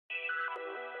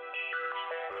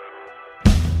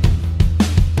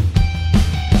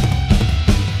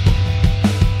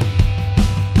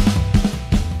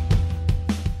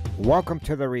Welcome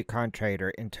to the Recon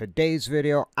Trader. In today's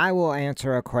video, I will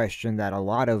answer a question that a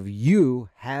lot of you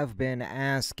have been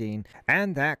asking,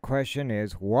 and that question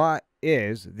is, what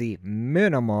is the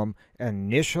minimum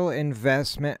initial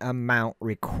investment amount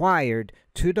required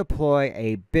to deploy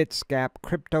a BITSGAP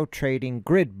crypto trading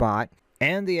grid bot?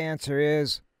 And the answer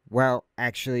is, well,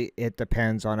 actually, it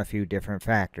depends on a few different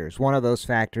factors. One of those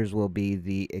factors will be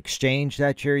the exchange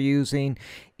that you're using.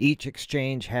 Each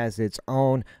exchange has its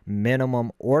own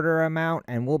minimum order amount,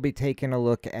 and we'll be taking a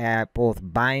look at both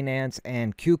Binance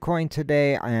and KuCoin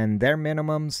today and their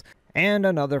minimums. And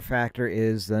another factor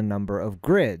is the number of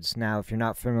grids. Now, if you're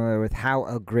not familiar with how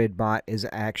a grid bot is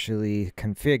actually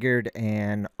configured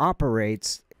and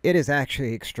operates, it is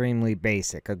actually extremely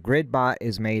basic. A grid bot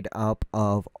is made up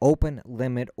of open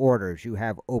limit orders. You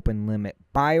have open limit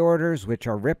buy orders, which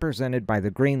are represented by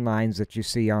the green lines that you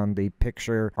see on the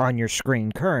picture on your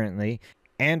screen currently.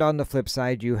 And on the flip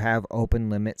side, you have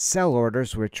open limit sell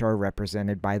orders, which are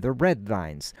represented by the red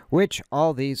lines, which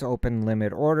all these open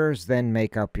limit orders then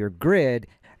make up your grid.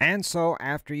 And so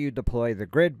after you deploy the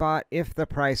grid bot, if the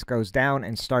price goes down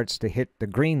and starts to hit the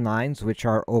green lines, which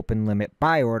are open limit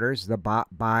buy orders, the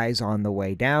bot buys on the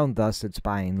way down, thus it's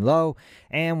buying low.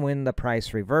 And when the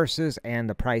price reverses and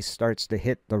the price starts to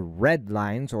hit the red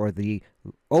lines or the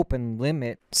open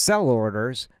limit sell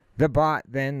orders, the bot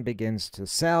then begins to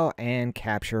sell and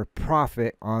capture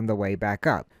profit on the way back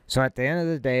up. So at the end of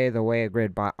the day, the way a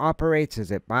grid bot operates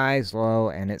is it buys low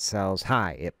and it sells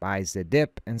high. It buys the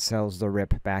dip and sells the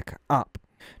rip back up.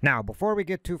 Now, before we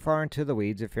get too far into the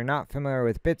weeds, if you're not familiar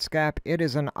with BITSGAP, it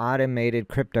is an automated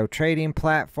crypto trading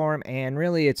platform, and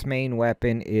really its main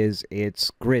weapon is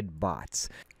its grid bots.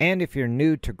 And if you're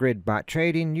new to grid bot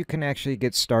trading, you can actually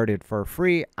get started for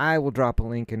free. I will drop a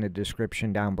link in the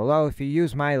description down below. If you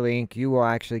use my link, you will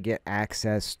actually get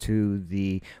access to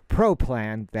the pro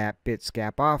plan that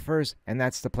BITSGAP offers, and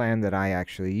that's the plan that I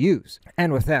actually use.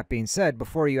 And with that being said,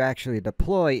 before you actually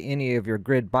deploy any of your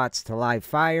grid bots to live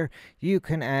fire, you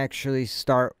can actually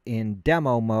start in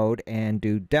demo mode and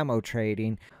do demo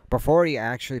trading before you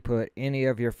actually put any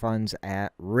of your funds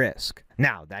at risk.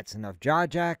 Now, that's enough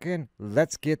jaw-jacking.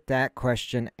 Let's get that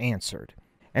question answered.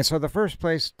 And so the first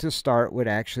place to start would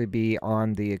actually be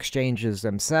on the exchanges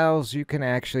themselves. You can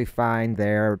actually find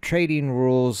their trading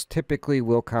rules typically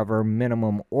will cover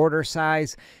minimum order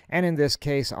size. And in this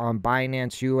case on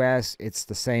Binance US, it's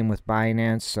the same with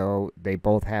Binance. So they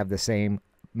both have the same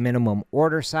minimum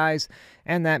order size,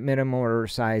 and that minimum order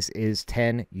size is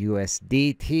 10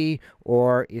 USDT,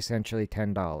 or essentially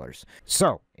 $10.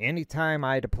 So anytime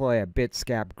I deploy a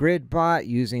BITSGAP grid bot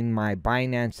using my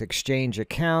Binance exchange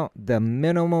account, the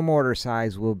minimum order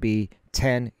size will be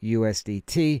 10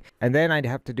 USDT, and then I'd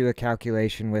have to do a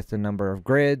calculation with the number of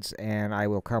grids, and I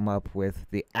will come up with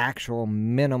the actual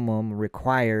minimum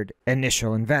required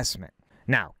initial investment.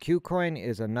 Now, KuCoin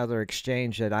is another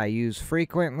exchange that I use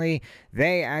frequently.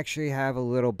 They actually have a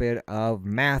little bit of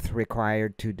math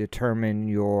required to determine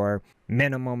your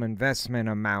minimum investment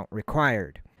amount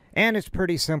required. And it's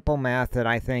pretty simple math that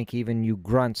I think even you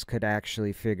grunts could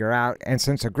actually figure out. And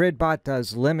since a grid bot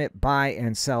does limit buy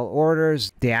and sell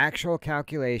orders, the actual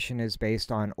calculation is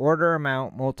based on order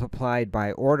amount multiplied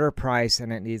by order price,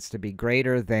 and it needs to be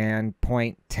greater than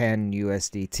 0.10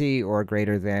 USDT or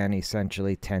greater than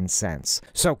essentially 10 cents.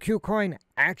 So KuCoin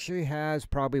actually has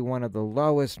probably one of the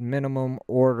lowest minimum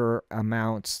order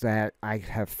amounts that I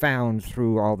have found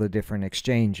through all the different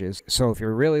exchanges. So if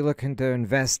you're really looking to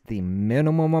invest the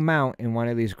minimum amount in one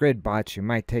of these grid bots, you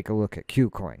might take a look at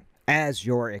KuCoin as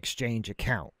your exchange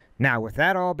account. Now, with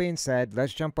that all being said,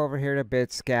 let's jump over here to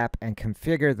BITSGAP and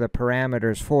configure the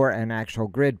parameters for an actual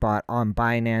grid bot on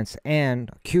Binance and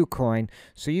KuCoin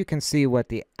so you can see what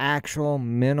the actual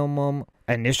minimum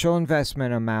initial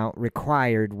investment amount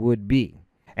required would be.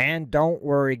 And don't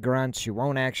worry, grunts, you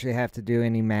won't actually have to do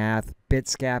any math.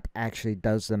 BITSGAP actually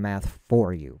does the math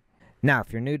for you. Now,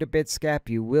 if you're new to BITSGAP,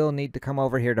 you will need to come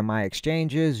over here to My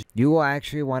Exchanges. You will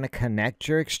actually want to connect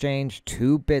your exchange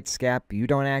to BITSGAP. You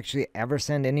don't actually ever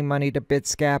send any money to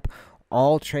BITSGAP.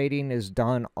 All trading is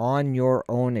done on your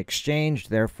own exchange.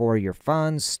 Therefore, your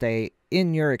funds stay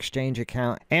in your exchange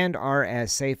account and are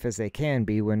as safe as they can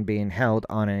be when being held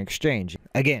on an exchange.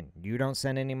 Again, you don't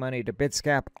send any money to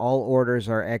BITSGAP. All orders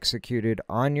are executed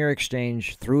on your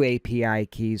exchange through API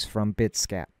keys from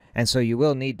BITSGAP. And so you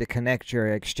will need to connect your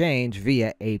exchange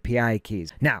via API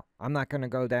keys. Now, I'm not going to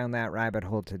go down that rabbit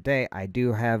hole today. I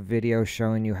do have videos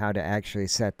showing you how to actually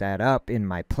set that up in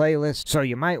my playlist. So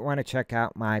you might want to check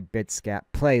out my BITSGAP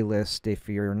playlist if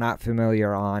you're not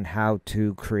familiar on how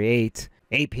to create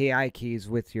API keys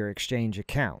with your exchange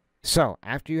account. So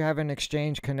after you have an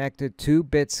exchange connected to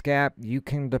BITSGAP, you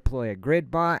can deploy a grid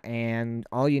bot, and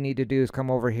all you need to do is come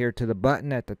over here to the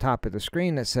button at the top of the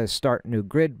screen that says Start New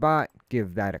Grid Bot.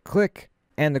 Give that a click.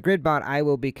 And the grid bot I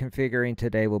will be configuring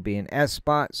today will be an S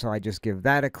bot, so I just give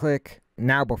that a click.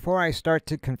 Now, before I start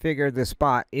to configure this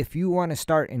bot, if you want to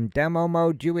start in demo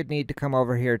mode, you would need to come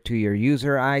over here to your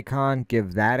user icon,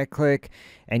 give that a click,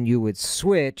 and you would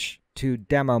switch to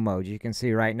demo mode. You can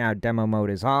see right now demo mode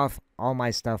is off. All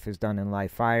my stuff is done in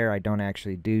live fire. I don't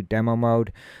actually do demo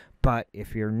mode. But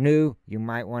if you're new, you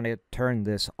might want to turn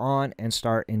this on and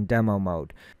start in demo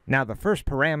mode. Now, the first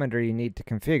parameter you need to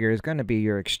configure is going to be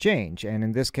your exchange. And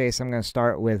in this case, I'm going to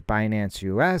start with Binance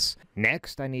US.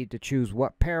 Next, I need to choose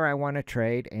what pair I want to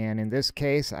trade. And in this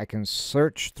case, I can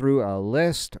search through a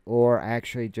list or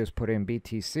actually just put in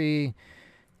BTC,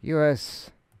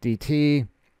 USDT,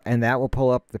 and that will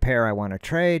pull up the pair I want to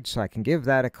trade. So I can give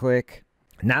that a click.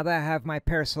 Now that I have my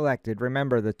pair selected,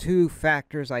 remember the two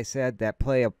factors I said that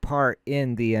play a part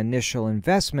in the initial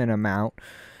investment amount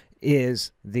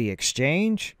is the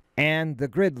exchange and the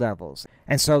grid levels.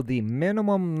 And so the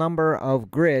minimum number of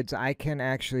grids I can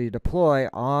actually deploy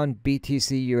on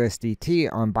BTC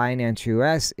USDT on Binance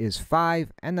US is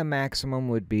 5, and the maximum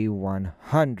would be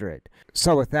 100.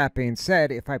 So with that being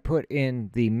said, if I put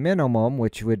in the minimum,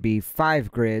 which would be 5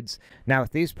 grids, now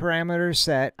with these parameters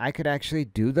set, I could actually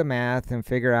do the math and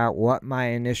figure out what my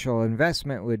initial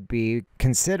investment would be,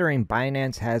 considering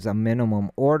Binance has a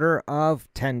minimum order of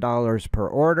 $10 per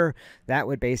order. That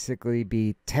would basically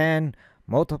be 10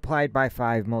 multiplied by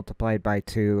 5 multiplied by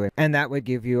 2, and that would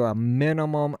give you a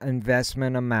minimum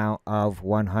investment amount of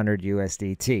 100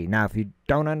 USDT. Now, if you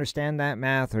don't understand that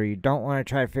math, or you don't want to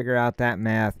try to figure out that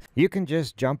math, you can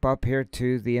just jump up here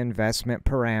to the investment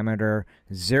parameter,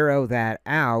 zero that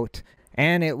out,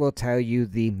 and it will tell you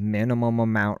the minimum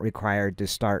amount required to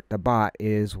start the bot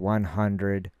is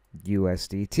 100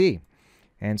 USDT.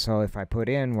 And so if I put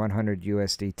in 100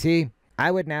 USDT, I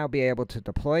would now be able to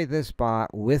deploy this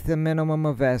bot with a minimum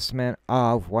investment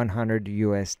of 100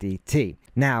 USDT.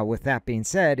 Now, with that being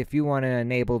said, if you want to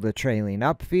enable the trailing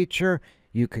up feature,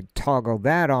 you could toggle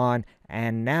that on,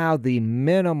 and now the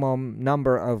minimum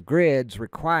number of grids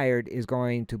required is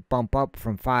going to bump up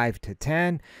from 5 to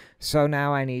 10. So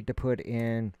now I need to put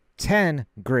in 10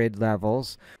 grid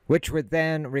levels, which would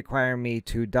then require me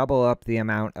to double up the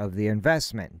amount of the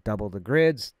investment. Double the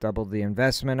grids, double the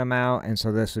investment amount, and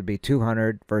so this would be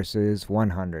 200 versus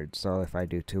 100. So if I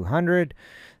do 200,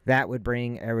 that would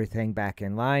bring everything back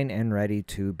in line and ready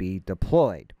to be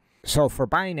deployed. So for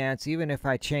Binance, even if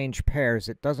I change pairs,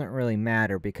 it doesn't really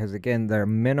matter because, again, their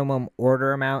minimum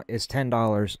order amount is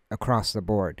 $10 across the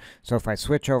board. So if I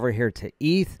switch over here to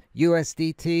ETH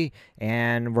USDT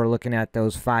and we're looking at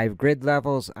those 5 grid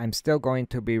levels, I'm still going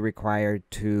to be required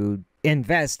to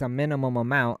invest a minimum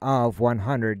amount of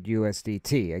 100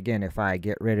 USDT. Again, if I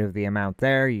get rid of the amount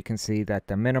there, you can see that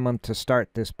the minimum to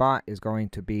start this bot is going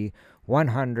to be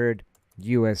 100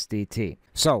 USDT.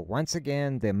 So once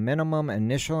again, the minimum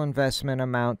initial investment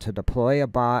amount to deploy a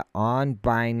bot on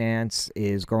Binance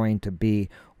is going to be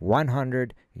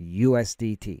 100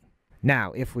 USDT.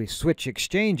 Now, if we switch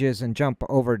exchanges and jump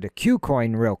over to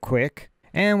KuCoin real quick,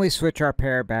 and we switch our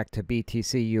pair back to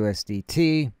BTC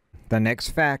USDT, the next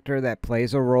factor that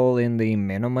plays a role in the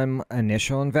minimum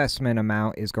initial investment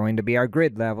amount is going to be our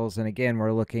grid levels. And again,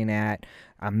 we're looking at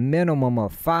a minimum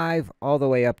of 5 all the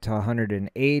way up to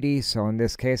 180. So in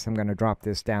this case, I'm going to drop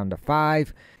this down to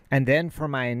 5. And then for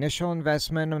my initial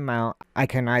investment amount, I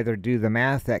can either do the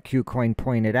math that KuCoin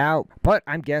pointed out, but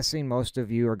I'm guessing most of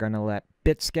you are going to let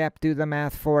BITSGAP do the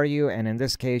math for you, and in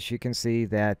this case you can see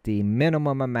that the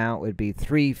minimum amount would be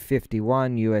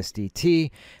 351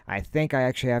 USDT. I think I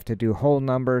actually have to do whole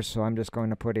numbers, so I'm just going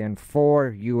to put in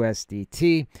 4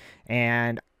 USDT,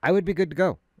 and I would be good to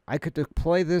go. I could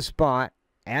deploy this bot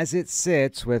as it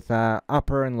sits with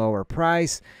upper and lower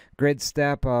price, grid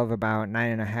step of about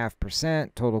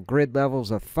 9.5%, total grid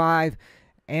levels of 5,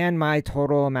 and my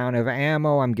total amount of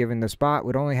ammo I'm giving this bot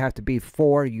would only have to be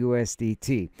 4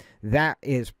 USDT. That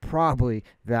is probably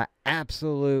the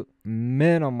absolute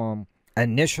minimum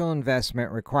initial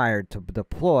investment required to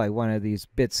deploy one of these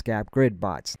BITSGAP grid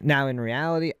bots. Now, in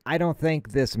reality, I don't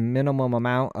think this minimum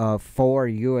amount of 4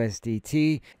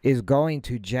 USDT is going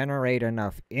to generate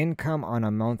enough income on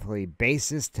a monthly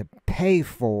basis to pay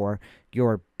for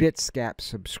your BITSGAP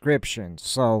subscription.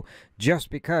 So just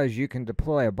because you can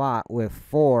deploy a bot with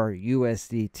 4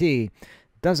 USDT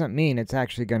doesn't mean it's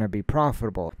actually going to be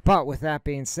profitable. But with that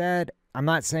being said, I'm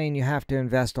not saying you have to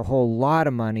invest a whole lot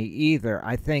of money either.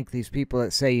 I think these people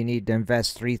that say you need to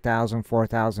invest $3,000,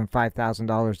 $4,000,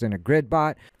 $5,000 in a grid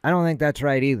bot, I don't think that's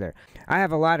right either. I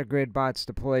have a lot of grid bots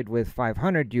deployed with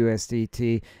 500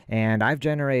 USDT, and I've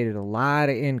generated a lot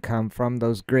of income from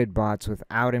those grid bots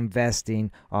without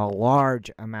investing a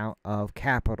large amount of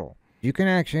capital. You can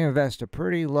actually invest a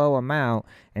pretty low amount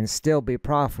and still be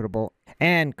profitable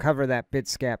and cover that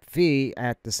BITSGAP fee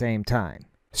at the same time.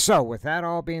 So with that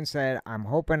all being said, I'm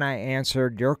hoping I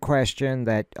answered your question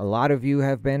that a lot of you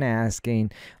have been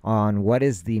asking on what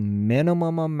is the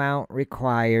minimum amount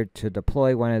required to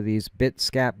deploy one of these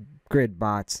BITSGAP grid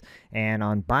bots. And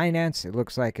on Binance, it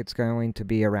looks like it's going to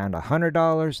be around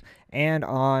 $100, and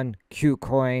on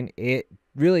KuCoin, it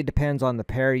really depends on the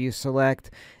pair you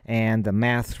select and the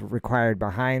math required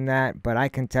behind that, but I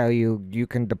can tell you, you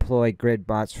can deploy grid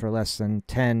bots for less than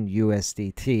 10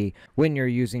 USDT when you're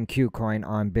using KuCoin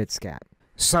on BITSGAP.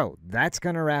 So that's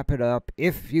going to wrap it up.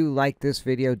 If you like this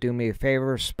video, do me a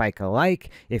favor, spike a like.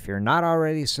 If you're not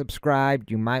already subscribed,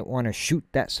 you might want to shoot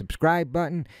that subscribe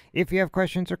button. If you have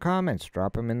questions or comments,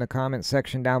 drop them in the comment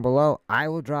section down below. I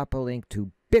will drop a link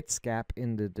to BITSGAP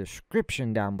in the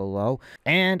description down below.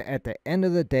 And at the end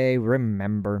of the day,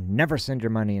 remember, never send your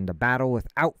money into battle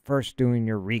without first doing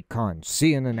your recon.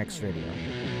 See you in the next video.